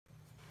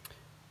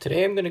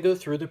Today I'm going to go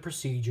through the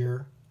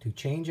procedure to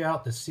change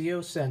out the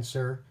CO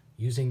sensor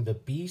using the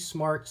Be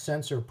Smart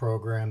sensor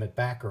program at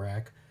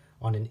Bacharach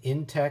on an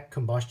Intech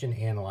combustion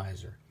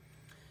analyzer.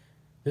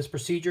 This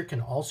procedure can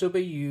also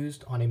be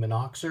used on a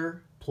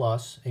Monoxor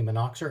Plus, a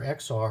Monoxor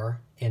XR,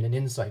 and an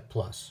Insight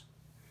Plus.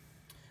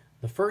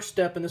 The first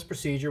step in this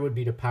procedure would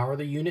be to power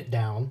the unit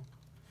down,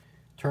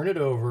 turn it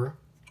over,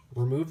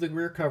 remove the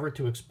rear cover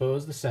to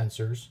expose the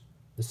sensors.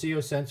 The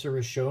CO sensor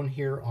is shown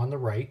here on the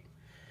right.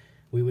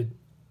 We would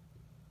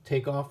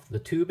take off the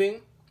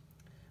tubing,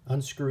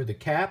 unscrew the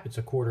cap, it's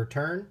a quarter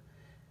turn,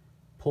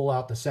 pull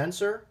out the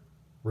sensor,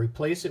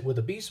 replace it with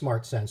a Be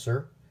Smart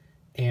sensor,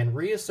 and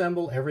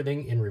reassemble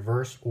everything in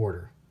reverse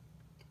order.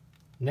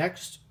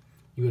 Next,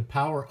 you would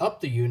power up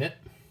the unit,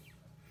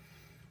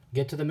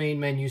 get to the main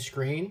menu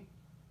screen.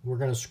 We're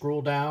going to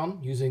scroll down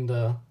using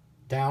the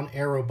down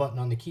arrow button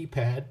on the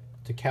keypad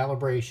to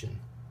calibration.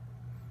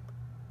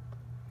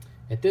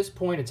 At this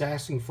point, it's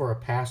asking for a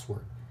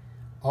password.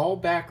 All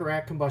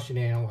Bacharach combustion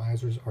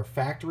analyzers are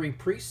factory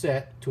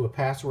preset to a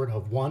password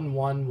of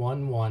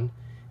 1111,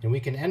 and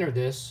we can enter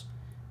this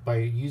by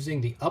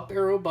using the up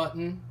arrow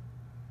button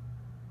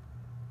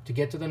to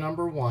get to the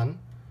number 1,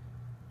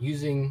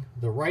 using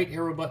the right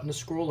arrow button to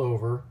scroll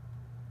over,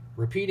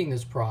 repeating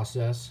this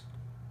process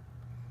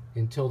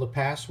until the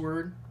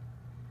password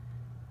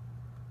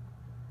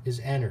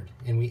is entered,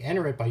 and we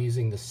enter it by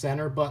using the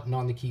center button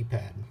on the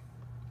keypad.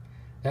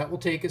 That will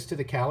take us to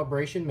the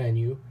calibration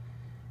menu.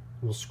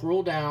 We'll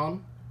scroll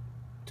down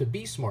to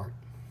Be Smart.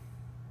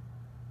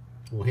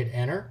 We'll hit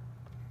enter.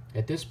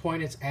 At this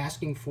point, it's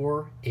asking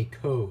for a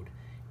code.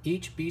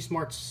 Each Be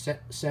Smart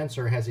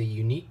sensor has a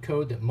unique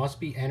code that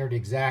must be entered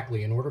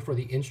exactly in order for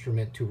the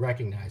instrument to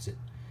recognize it.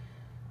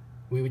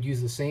 We would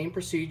use the same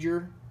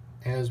procedure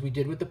as we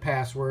did with the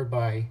password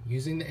by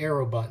using the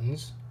arrow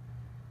buttons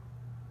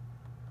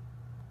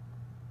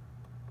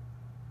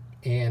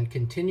and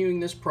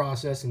continuing this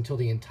process until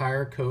the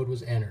entire code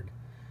was entered.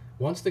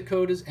 Once the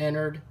code is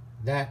entered,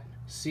 that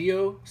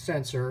CO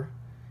sensor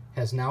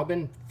has now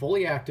been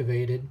fully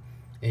activated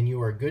and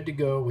you are good to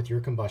go with your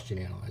combustion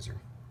analyzer.